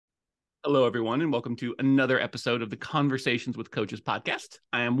Hello, everyone, and welcome to another episode of the Conversations with Coaches podcast.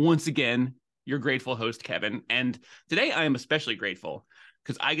 I am once again your grateful host, Kevin, and today I am especially grateful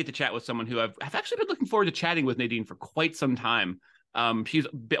because I get to chat with someone who I've actually been looking forward to chatting with, Nadine, for quite some time. She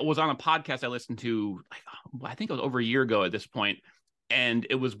was on a podcast I listened to, I think it was over a year ago at this point, and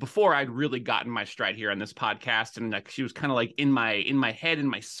it was before I'd really gotten my stride here on this podcast, and like she was kind of like in my head, in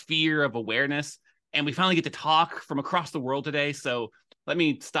my sphere of awareness, and we finally get to talk from across the world today. So let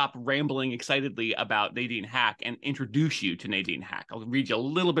me stop rambling excitedly about Nadine Hack and introduce you to Nadine Hack. I'll read you a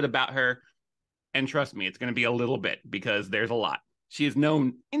little bit about her, and trust me, it's going to be a little bit because there's a lot. She is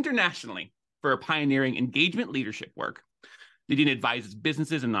known internationally for her pioneering engagement leadership work. Nadine advises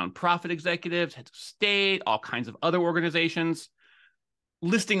businesses and nonprofit executives, heads of state, all kinds of other organizations.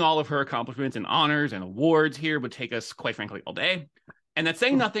 Listing all of her accomplishments and honors and awards here would take us, quite frankly, all day. And that's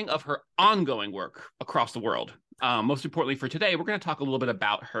saying nothing of her ongoing work across the world. Most importantly for today, we're going to talk a little bit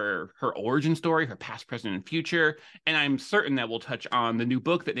about her origin story, her past, present, and future. And I'm certain that we'll touch on the new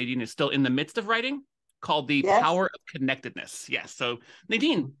book that Nadine is still in the midst of writing called The Power of Connectedness. Yes. So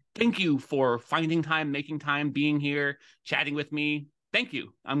Nadine, thank you for finding time, making time, being here, chatting with me. Thank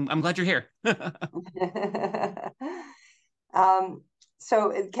you. I'm glad you're here.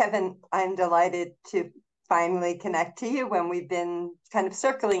 So Kevin, I'm delighted to finally connect to you when we've been kind of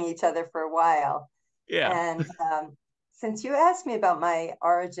circling each other for a while. Yeah. And since you asked me about my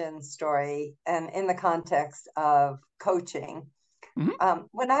origin story and in the context of coaching,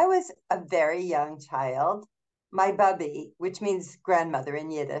 when I was a very young child, my bubby, which means grandmother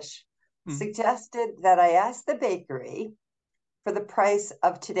in Yiddish, suggested that I ask the bakery for the price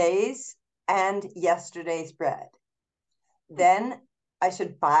of today's and yesterday's bread. Then I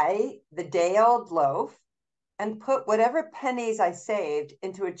should buy the day-old loaf and put whatever pennies I saved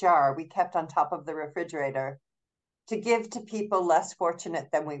into a jar we kept on top of the refrigerator to give to people less fortunate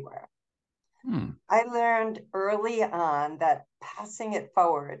than we were. I learned early on that passing it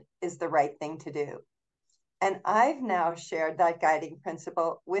forward is the right thing to do. And I've now shared that guiding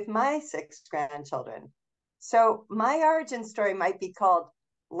principle with my 6 grandchildren. So my origin story might be called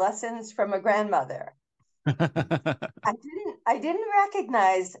Lessons from a Grandmother. I didn't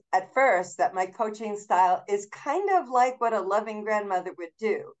recognize at first that my coaching style is kind of like what a loving grandmother would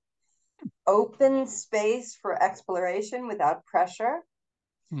do. Open space for exploration without pressure.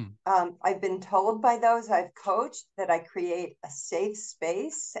 I've been told by those I've coached that I create a safe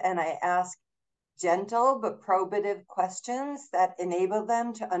space and I ask gentle but probative questions that enable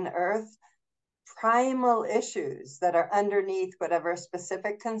them to unearth primal issues that are underneath whatever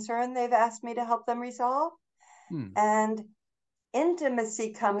specific concern they've asked me to help them resolve. And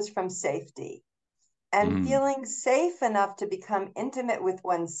intimacy comes from safety. And feeling safe enough to become intimate with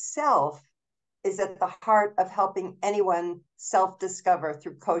oneself is at the heart of helping anyone self-discover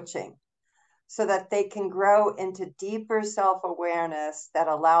through coaching so that they can grow into deeper self-awareness that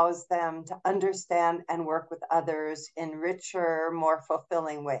allows them to understand and work with others in richer, more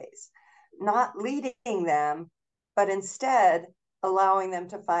fulfilling ways. Not leading them, but instead allowing them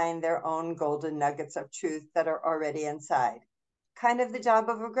to find their own golden nuggets of truth that are already inside. Kind of the job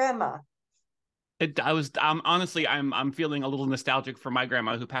of a grandma. Honestly, I'm feeling a little nostalgic for my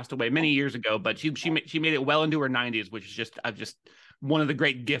grandma who passed away many years ago, but she made it well into her 90s, which is just one of the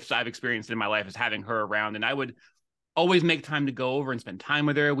great gifts I've experienced in my life is having her around. And I would always make time to go over and spend time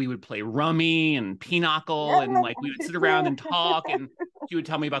with her. We would play rummy and pinochle, and like we would sit around and talk, and she would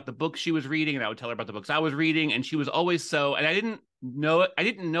tell me about the books she was reading, and I would tell her about the books I was reading. And she was always so, and I didn't know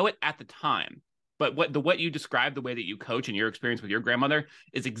it at the time. But what you described, the way that you coach and your experience with your grandmother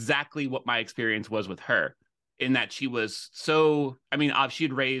is exactly what my experience was with her, in that she was so, I mean, she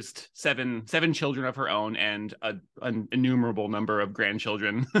had raised seven children of her own and an innumerable number of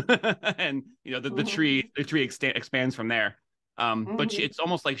grandchildren. And, you know, the tree expands from there. But it's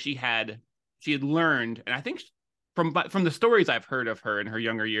almost like she had learned, and I think from the stories I've heard of her in her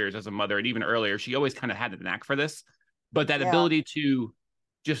younger years as a mother and even earlier, she always kind of had a knack for this, but that ability to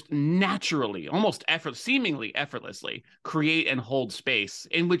just naturally, almost seemingly effortlessly create and hold space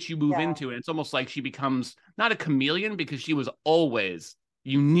in which you move into. And it's almost like she becomes not a chameleon because she was always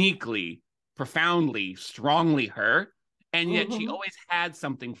uniquely, profoundly, strongly her. And yet she always had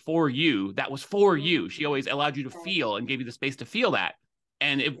something for you that was for you. She always allowed you to feel and gave you the space to feel that.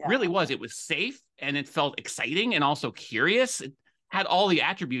 And it really was, it was safe and it felt exciting and also curious. It had all the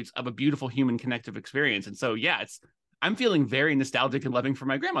attributes of a beautiful human connective experience. And so, yeah, I'm feeling very nostalgic and loving for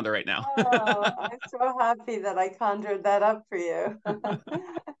my grandmother right now. Oh, I'm so happy that I conjured that up for you.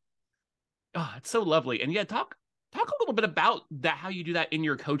 Oh, it's so lovely. And yeah, talk a little bit about that, how you do that in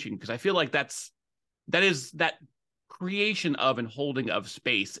your coaching, because I feel like that creation of and holding of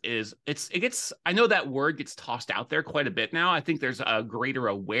space I know that word gets tossed out there quite a bit now. I think there's a greater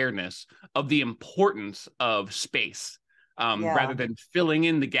awareness of the importance of space, rather than filling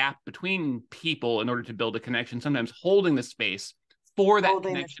in the gap between people in order to build a connection. Sometimes holding the space for that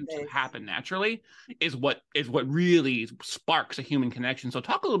connection to happen naturally is what really sparks a human connection. So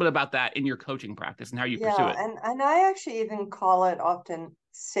talk a little bit about that in your coaching practice and how you pursue it. And I actually even call it often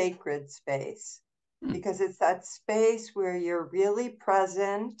sacred space, because it's that space where you're really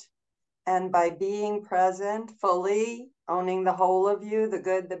present, and by being present fully, owning the whole of you, the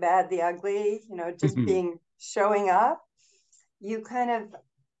good, the bad, the ugly, just showing up, you kind of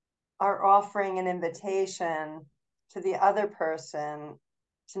are offering an invitation to the other person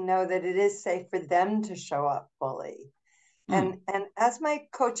to know that it is safe for them to show up fully. And as my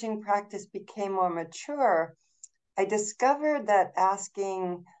coaching practice became more mature, I discovered that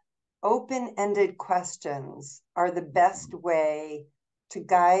asking open-ended questions are the best way to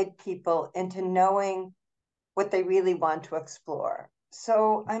guide people into knowing what they really want to explore.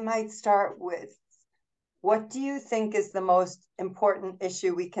 So I might start with, what do you think is the most important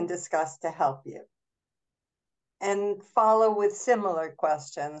issue we can discuss to help you? And follow with similar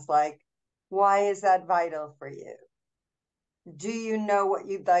questions like, why is that vital for you? Do you know what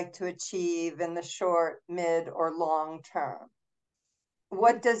you'd like to achieve in the short, mid, or long term?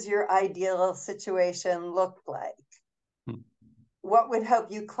 What does your ideal situation look like? What would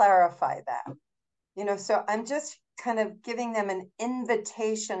help you clarify that? So I'm just kind of giving them an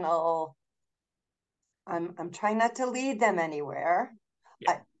invitational, I'm trying not to lead them anywhere.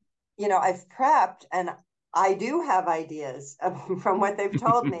 Yeah. I've prepped, and I do have ideas from what they've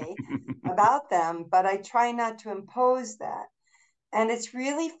told me about them, but I try not to impose that. And it's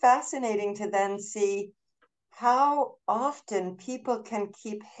really fascinating to then see how often people can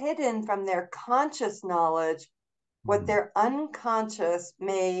keep hidden from their conscious knowledge what their unconscious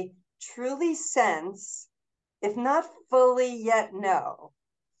may truly sense, if not fully yet know.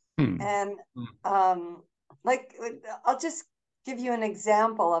 And I'll just give you an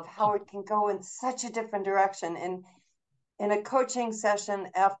example of how it can go in such a different direction. In a coaching session,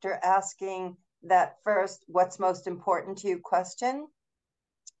 after asking that first, what's most important to you question,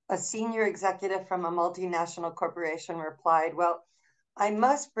 a senior executive from a multinational corporation replied, well, I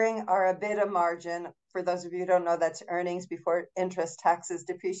must bring our EBITDA margin, for those of you who don't know, that's earnings before interest, taxes,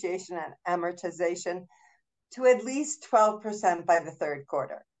 depreciation, and amortization, to at least 12% by the third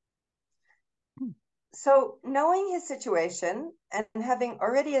quarter. So knowing his situation and having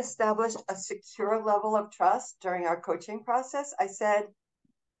already established a secure level of trust during our coaching process, I said,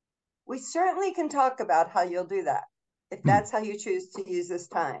 we certainly can talk about how you'll do that, if that's how you choose to use this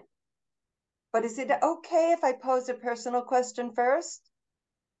time. But is it okay if I pose a personal question first?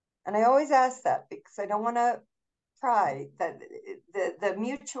 And I always ask that because I don't want to pry. That the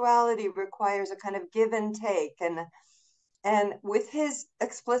mutuality requires a kind of give and take. And with his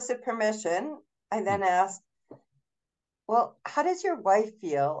explicit permission, I then asked, well, how does your wife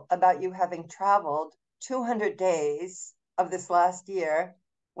feel about you having traveled 200 days of this last year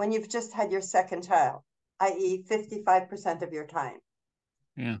when you've just had your second child, i.e. 55% of your time?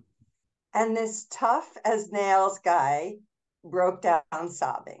 Yeah. And this tough as nails guy broke down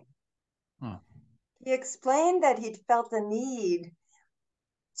sobbing. Huh. He explained that he'd felt a need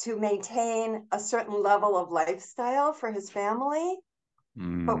to maintain a certain level of lifestyle for his family.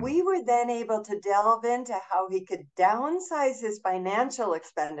 But we were then able to delve into how he could downsize his financial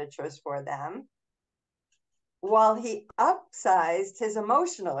expenditures for them while he upsized his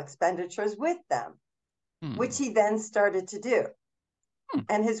emotional expenditures with them, which he then started to do.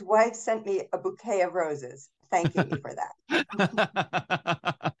 And his wife sent me a bouquet of roses, thanking me for that.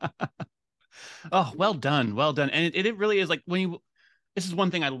 Oh, well done. Well done. And it really is like this is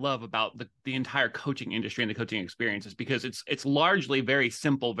one thing I love about the entire coaching industry and the coaching experience, is because it's largely very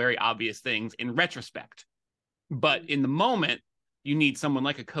simple, very obvious things in retrospect. But in the moment, you need someone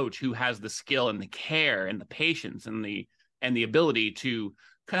like a coach who has the skill and the care and the patience and the ability to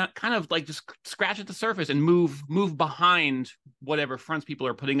kind of like just scratch at the surface and move behind whatever fronts people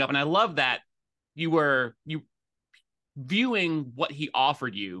are putting up. And I love that you viewing what he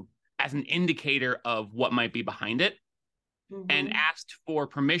offered you as an indicator of what might be behind it, and asked for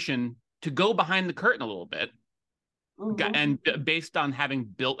permission to go behind the curtain a little bit. And based on having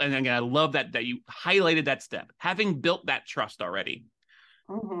built, and again, I love that you highlighted that step, having built that trust already.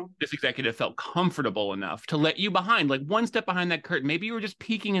 This executive felt comfortable enough to let you behind, like one step behind that curtain. Maybe you were just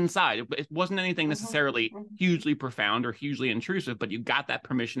peeking inside. It wasn't anything necessarily hugely profound or hugely intrusive, but you got that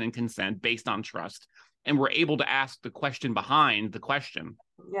permission and consent based on trust, and were able to ask the question behind the question,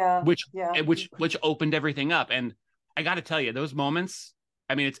 which opened everything up. And I got to tell you, those moments,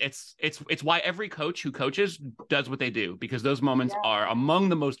 I mean, it's why every coach who coaches does what they do, because those moments Yeah. are among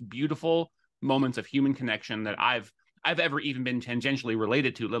the most beautiful moments of human connection that I've ever even been tangentially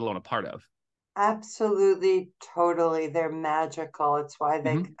related to, let alone a part of. Absolutely, totally. They're magical. It's why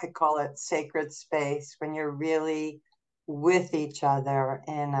Mm-hmm. I call it sacred space when you're really with each other.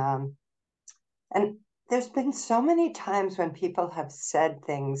 And there's been so many times when people have said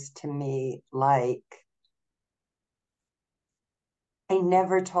things to me like, I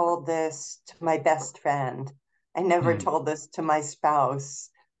never told this to my best friend. I never Mm-hmm. told this to my spouse.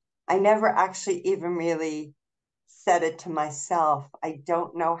 I never actually even really said it to myself. I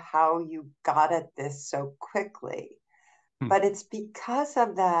don't know how you got at this so quickly. But it's because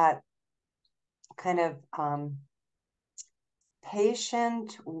of that kind of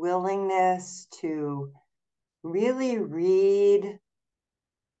patient willingness to really read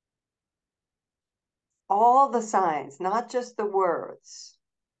all the signs, not just the words,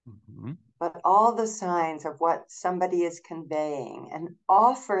 Mm-hmm. but all the signs of what somebody is conveying, and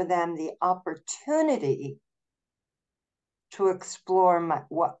offer them the opportunity to explore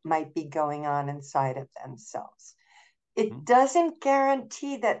what might be going on inside of themselves. It doesn't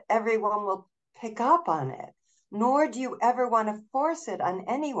guarantee that everyone will pick up on it, nor do you ever want to force it on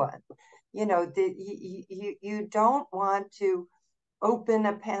anyone. You don't want to open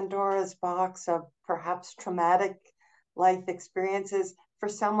a Pandora's box of perhaps traumatic life experiences for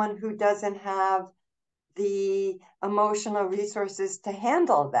someone who doesn't have the emotional resources to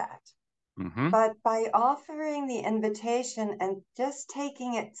handle that. Mm-hmm. But by offering the invitation and just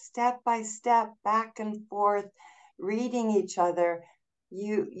taking it step by step, back and forth, reading each other,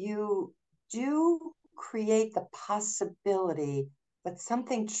 you do create the possibility that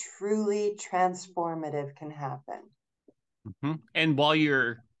something truly transformative can happen. Mm-hmm. And while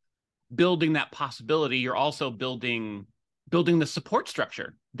you're building that possibility, you're also building the support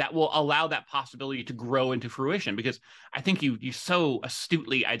structure that will allow that possibility to grow into fruition. Because I think you so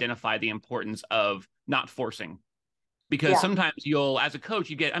astutely identify the importance of not forcing. Because Yeah, sometimes you'll, as a coach,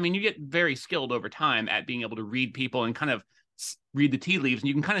 you get very skilled over time at being able to read people and kind of read the tea leaves, and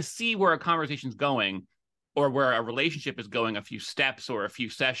you can kind of see where a conversation's going or where a relationship is going a few steps or a few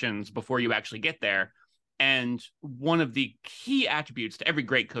sessions before you actually get there. And one of the key attributes to every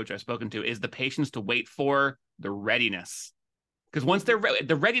great coach I've spoken to is the patience to wait for the readiness. Because once they're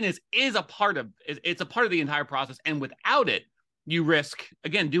the readiness is a part of it's a part of the entire process, and without it, you risk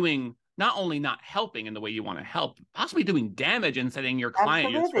again doing not only not helping in the way you want to help, possibly doing damage and setting your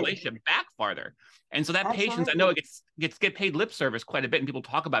client, this absolutely. relationship back farther. And so that patience, I know Absolutely. it get paid lip service quite a bit, and people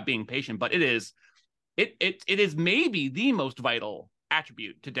talk about being patient, but it is maybe the most vital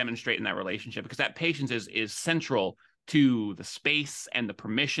attribute to demonstrate in that relationship, because that patience is central to the space and the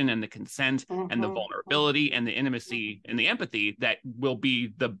permission and the consent and the Mm-hmm. vulnerability and the intimacy and the empathy that will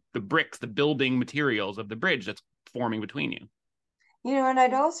be the bricks, the building materials of the bridge that's forming between you. And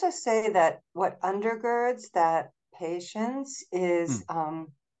I'd also say that what undergirds that patience is Mm,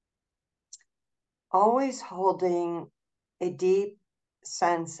 always holding a deep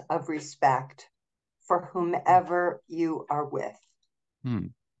sense of respect for whomever you are with.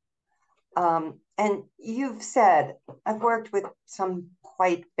 mm, And you've said, I've worked with some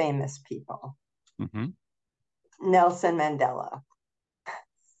quite famous people, mm-hmm. Nelson Mandela,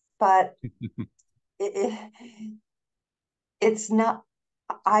 but it, it's not,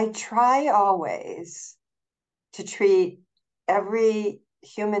 I try always to treat every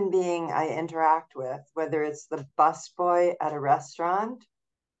human being I interact with, whether it's the busboy at a restaurant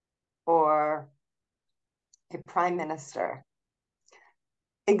or a prime minister,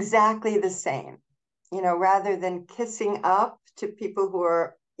 exactly the same. Rather than kissing up to people who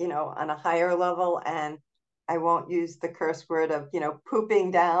are, on a higher level, and I won't use the curse word of,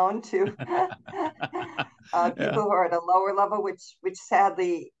 pooping down to Yeah, people who are at a lower level, which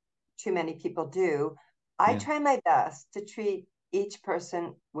sadly too many people do. I yeah. try my best to treat each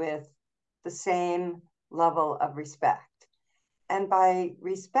person with the same level of respect. And by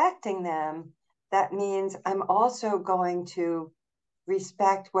respecting them, that means I'm also going to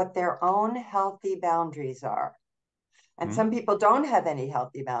respect what their own healthy boundaries are. And Mm. some people don't have any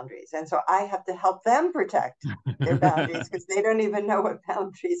healthy boundaries. And so I have to help them protect their boundaries because they don't even know what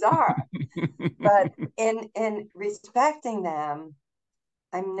boundaries are. But in respecting them,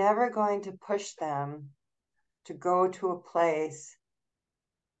 I'm never going to push them to go to a place.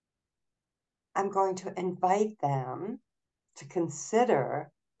 I'm going to invite them to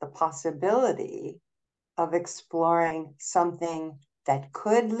consider the possibility of exploring something that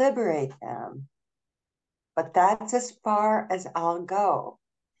could liberate them. But that's as far as I'll go.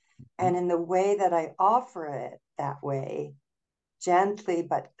 And in the way that I offer it that way, gently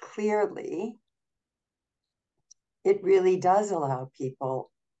but clearly, it really does allow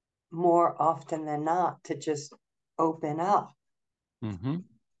people more often than not to just open up. Mm-hmm.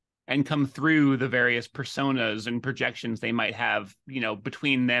 And come through the various personas and projections they might have,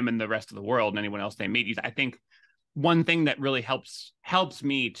 between them and the rest of the world and anyone else they meet. I think one thing that really helps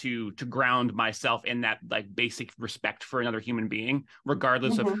me to ground myself in that like basic respect for another human being,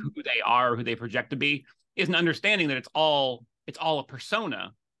 regardless of who they are, who they project to be, is an understanding that it's all a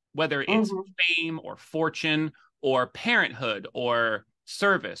persona, whether it's fame or fortune or parenthood or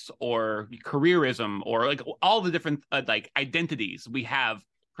service or careerism or like all the different like identities we have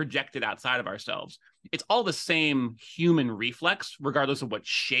projected outside of ourselves. It's all the same human reflex, regardless of what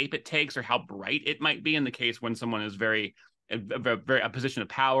shape it takes or how bright it might be. In the case when someone is a position of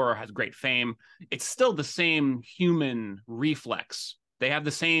power or has great fame, it's still the same human reflex. They have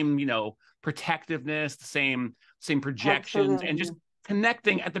the same, protectiveness, the same projections. Absolutely. And just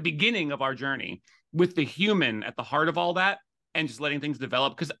connecting at the beginning of our journey with the human at the heart of all that, and just letting things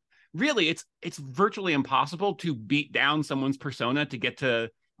develop. Because really, it's virtually impossible to beat down someone's persona to get to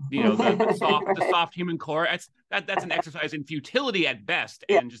the soft human core. That's an exercise in futility at best,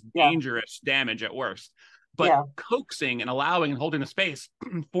 and just dangerous damage at worst. But coaxing and allowing and holding a space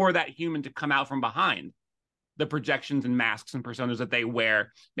for that human to come out from behind the projections and masks and personas that they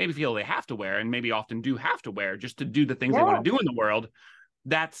wear, maybe feel they have to wear, and maybe often do have to wear just to do the things they want to do in the world.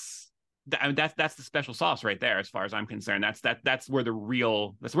 That's the special sauce right there, as far as I'm concerned. That's where the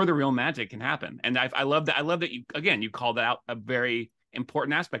real magic can happen. And I love that you called out a very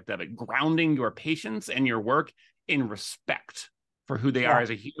important aspect of it, grounding your patients and your work in respect for who they are as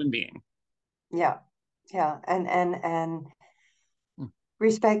a human being. And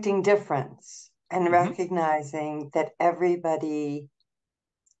respecting difference and recognizing that everybody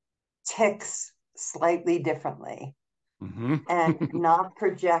ticks slightly differently, and not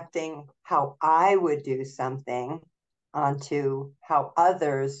projecting how I would do something onto how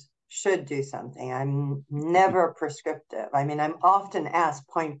others should do something. I'm never prescriptive. I mean, I'm often asked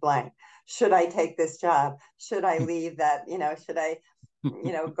point blank, should I take this job? Should I leave that? Should I,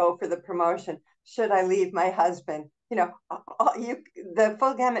 go for the promotion? Should I leave my husband? The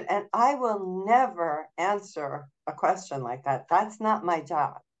full gamut. And I will never answer a question like that. That's not my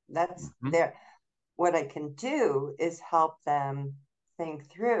job. That's there. What I can do is help them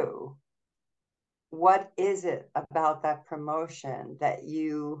think through, what is it about that promotion that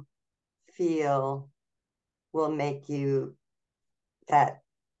you feel makes you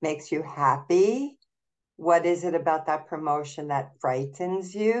happy? What is it about that promotion that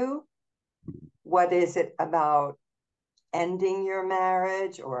frightens you? What is it about ending your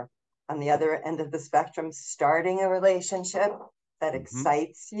marriage, or on the other end of the spectrum, starting a relationship that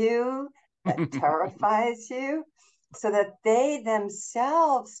excites you, that terrifies you, so that they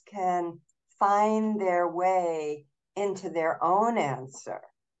themselves can find their way into their own answer.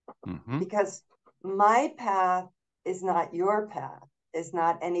 Because my path is not your path, is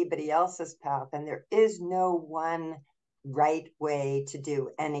not anybody else's path, and there is no one right way to do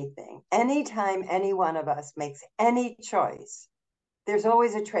anything. Anytime any one of us makes any choice, there's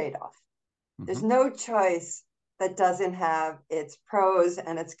always a trade-off. There's no choice that doesn't have its pros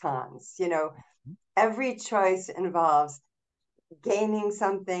and its cons. Every choice involves gaining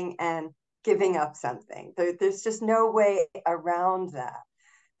something and giving up something. There's just no way around that.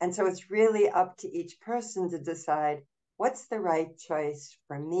 And so it's really up to each person to decide what's the right choice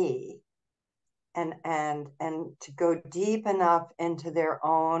for me, and to go deep enough into their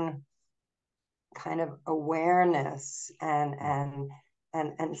own kind of awareness and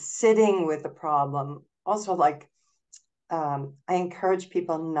sitting with the problem. Also, like, I encourage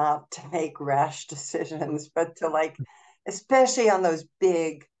people not to make rash decisions, but to especially on those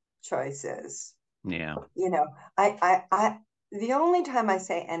big choices. The only time I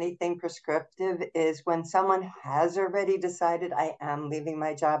say anything prescriptive is when someone has already decided, I am leaving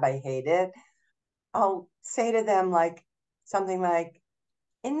my job, I hate it. I'll say to them something like,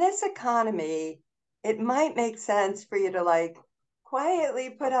 in this economy, it might make sense for you to quietly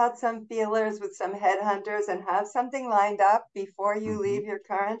put out some feelers with some headhunters and have something lined up before you leave your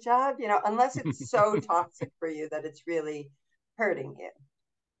current job, unless it's so toxic for you that it's really hurting you.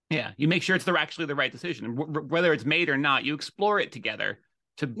 Yeah, you make sure it's actually the right decision. Whether it's made or not, you explore it together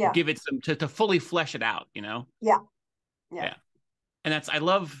to give it some, to fully flesh it out, Yeah. And I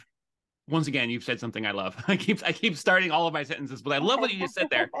love, once again, you've said something I love. I keep starting all of my sentences, but I love what you just said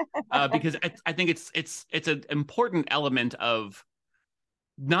there, because I think it's an important element of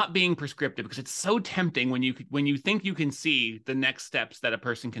not being prescriptive, because it's so tempting when you think you can see the next steps that a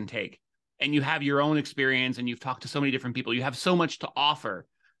person can take, and you have your own experience and you've talked to so many different people, you have so much to offer.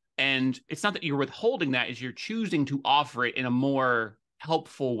 And it's not that you're withholding that, is you're choosing to offer it in a more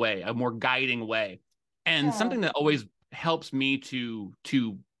helpful way, a more guiding way. And something that always helps me to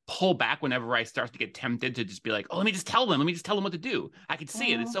pull back whenever I start to get tempted to just be like, oh, let me just tell them what to do. I can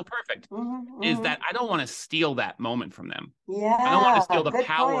see it. It's so perfect. Is that I don't want to steal that moment from them. I don't want to steal the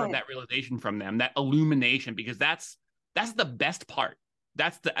power of that realization from them, that illumination, because that's the best part.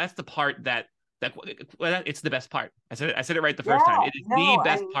 That's the part that it's the best part. I said it right the first time. It is the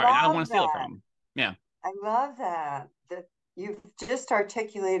best part, and I don't want to steal it from them. Yeah. I love that you've just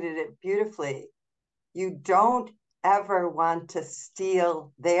articulated it beautifully. You don't ever want to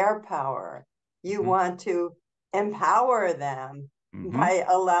steal their power. You want to empower them by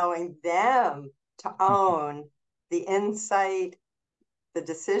allowing them to own the insight, the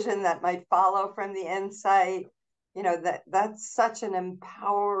decision that might follow from the insight. That's such an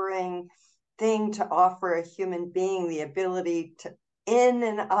empowering thing to offer a human being, the ability to, in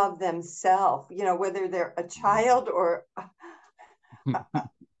and of themselves, whether they're a child or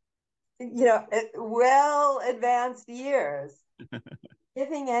well advanced years,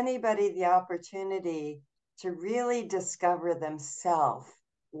 giving anybody the opportunity to really discover themselves,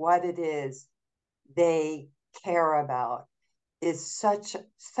 what it is they care about, is such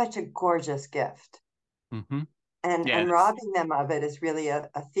a gorgeous gift. And robbing them of it is really a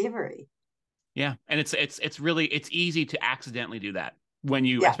thievery. Yeah. And it's really easy to accidentally do that when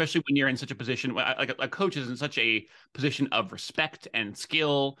you, especially when you're in such a position, like a coach is in such a position of respect and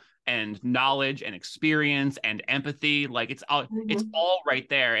skill and knowledge and experience and empathy. Like it's all right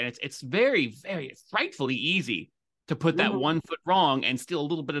there. And it's very, very frightfully easy to put that one foot wrong and steal a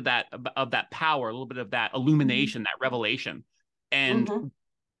little bit of that power, a little bit of that illumination, that revelation, and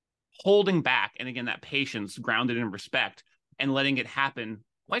holding back. And again, that patience grounded in respect and letting it happen,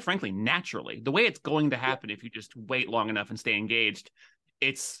 quite frankly, naturally, the way it's going to happen if you just wait long enough and stay engaged.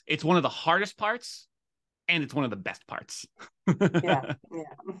 It's one of the hardest parts, and it's one of the best parts.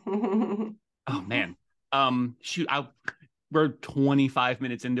 Oh man. Shoot, we're 25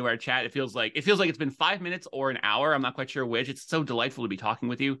 minutes into our chat. It feels like it's been 5 minutes or an hour. I'm not quite sure which. It's so delightful to be talking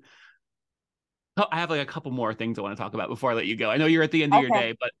with you. I have like a couple more things I want to talk about before I let you go. I know you're at the end of your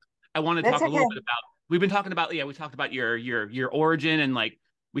day, but I want to talk a little bit about, we've been talking about, we talked about your origin, and like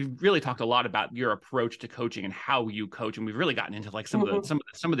we've really talked a lot about your approach to coaching and how you coach, and we've really gotten into like some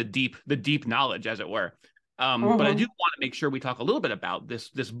of the deep knowledge, as it were. But I do want to make sure we talk a little bit about this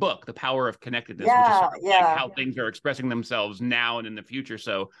book, The Power of Connectedness, which is sort of like how things are expressing themselves now and in the future.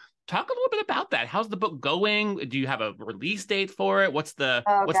 So talk a little bit about that. How's the book going? Do you have a release date for it? What's the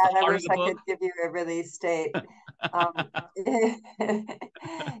heart of the book? I wish I could give you a release date.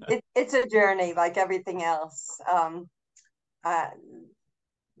 It's a journey like everything else.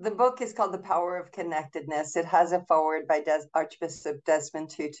 The book is called The Power of Connectedness. It has a foreword by Archbishop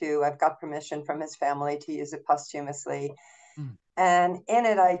Desmond Tutu. I've got permission from his family to use it posthumously. And in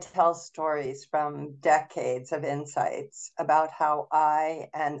it, I tell stories from decades of insights about how I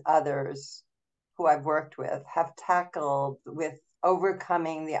and others who I've worked with have tackled with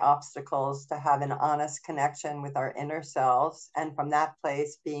overcoming the obstacles to have an honest connection with our inner selves. And from that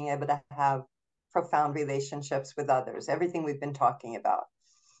place, being able to have profound relationships with others, everything we've been talking about.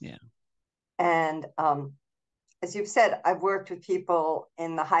 Yeah. And as you've said, I've worked with people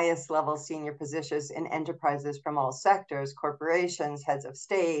in the highest level senior positions in enterprises from all sectors, corporations, heads of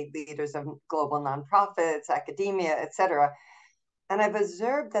state, leaders of global nonprofits, academia, etc. And I've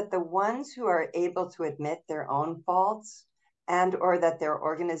observed that the ones who are able to admit their own faults and or that their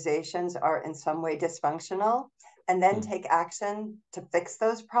organizations are in some way dysfunctional and then take action to fix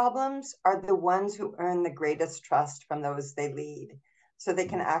those problems are the ones who earn the greatest trust from those they lead, so they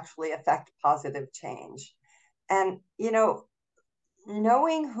can actually affect positive change. And,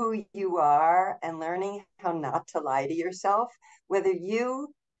 knowing who you are and learning how not to lie to yourself, whether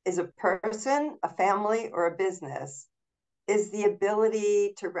you is a person, a family, or a business, is the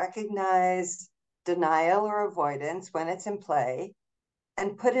ability to recognize denial or avoidance when it's in play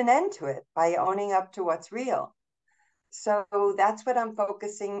and put an end to it by owning up to what's real. So that's what I'm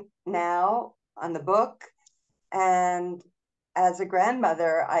focusing now on the book. And as a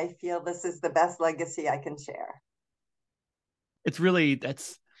grandmother, I feel this is the best legacy I can share. It's really,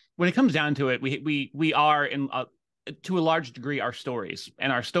 that's when it comes down to it, we are in to a large degree our stories,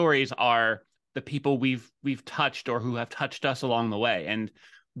 and our stories are the people we've touched or who have touched us along the way, and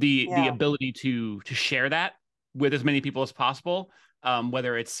the ability to share that with as many people as possible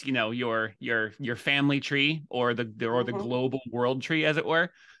whether it's, you know, your family tree or the global world tree, as it were.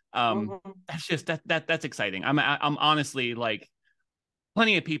 That's just that's exciting. I'm honestly like,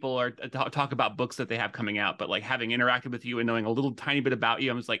 plenty of people are talk about books that they have coming out, but like having interacted with you and knowing a little tiny bit about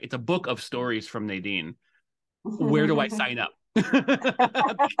you, I'm just like, it's a book of stories from Nadine. Where do I sign up?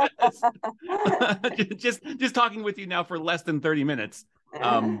 Because just talking with you now for less than 30 minutes.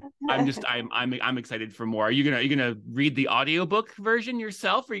 I'm excited for more. Are you gonna read the audiobook version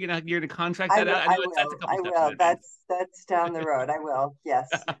yourself, or you're gonna contract that out? I know that's a couple steps in advance. That's down the road. I will. Yes.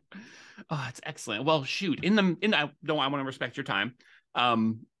 Oh, it's excellent. Well, shoot. I want to respect your time.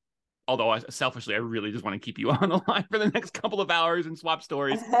 Although selfishly, I really just want to keep you on the line for the next couple of hours and swap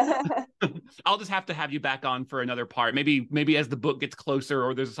stories. I'll just have to have you back on for another part. Maybe as the book gets closer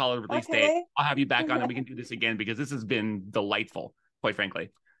or there's a solid release date, I'll have you back on and we can do this again, because this has been delightful, quite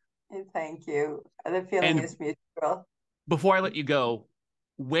frankly. Thank you. The feeling is mutual. Before I let you go,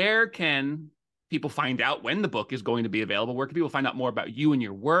 where can people find out when the book is going to be available? Where can people find out more about you and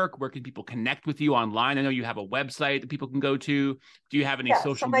your work? Where can people connect with you online? I know you have a website that people can go to. Do you have any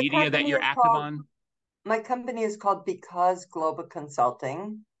social media that you're active on? My company is called Because Global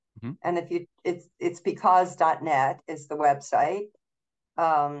Consulting. And if you, it's because.net is the website.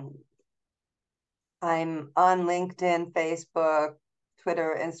 I'm on LinkedIn, Facebook,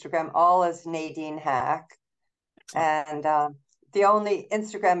 Twitter, Instagram, all as Nadine Hack. Excellent. And the only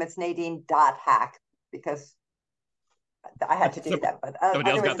Instagram, it's Nadine.hack, because I had to do that. But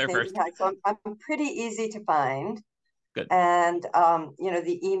otherwise, got there first. Hack, so I'm pretty easy to find. Good. And you know,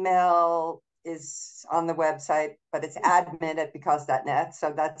 the email is on the website, but it's admin@because.net,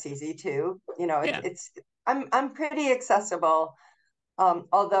 so that's easy too. You know, I'm pretty accessible.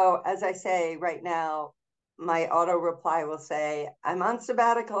 Although, as I say right now, my auto reply will say, I'm on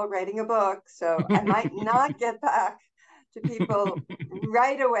sabbatical writing a book, so I might not get back to people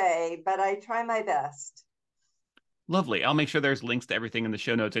right away, but I try my best. Lovely. I'll make sure there's links to everything in the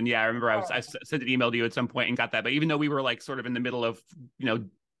show notes. And yeah, I remember I sent an email to you at some point and got that. But even though we were like sort of in the middle of, you know,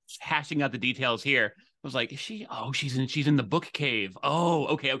 hashing out the details here, I was like, is she? Oh, she's in the book cave. Oh,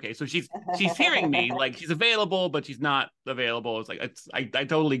 okay. So she's hearing me, like she's available, but she's not available. It's like I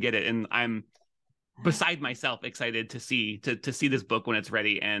totally get it, and I'm beside myself excited to see this book when it's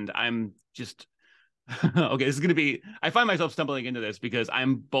ready. And I'm just okay. This is gonna be. I find myself stumbling into this because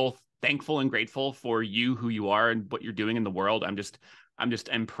I'm both thankful and grateful for you, who you are, and what you're doing in the world. I'm just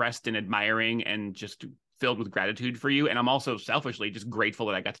impressed and admiring and just filled with gratitude for you. And I'm also selfishly just grateful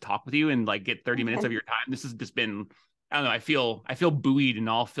that I got to talk with you and like get 30 minutes of your time. This has just been, I don't know, I feel buoyed and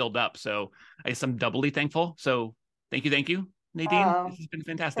all filled up. So I guess I'm doubly thankful. So thank you, Nadine. This has been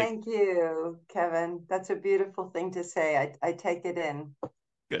fantastic. Thank you, Kevin. That's a beautiful thing to say. I take it in.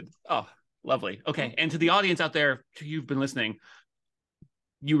 Good. Oh, lovely. Okay. And to the audience out there, you've been listening,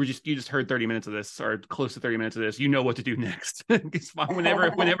 you just heard 30 minutes of this, or close to 30 minutes of this. You know what to do next. It's fine.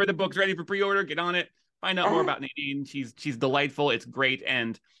 Whenever the book's ready for pre-order, get on it. Find out more about Nadine. She's delightful. It's great.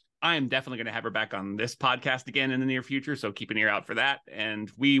 And I am definitely going to have her back on this podcast again in the near future. So keep an ear out for that. And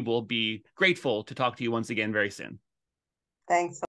we will be grateful to talk to you once again very soon. Thanks.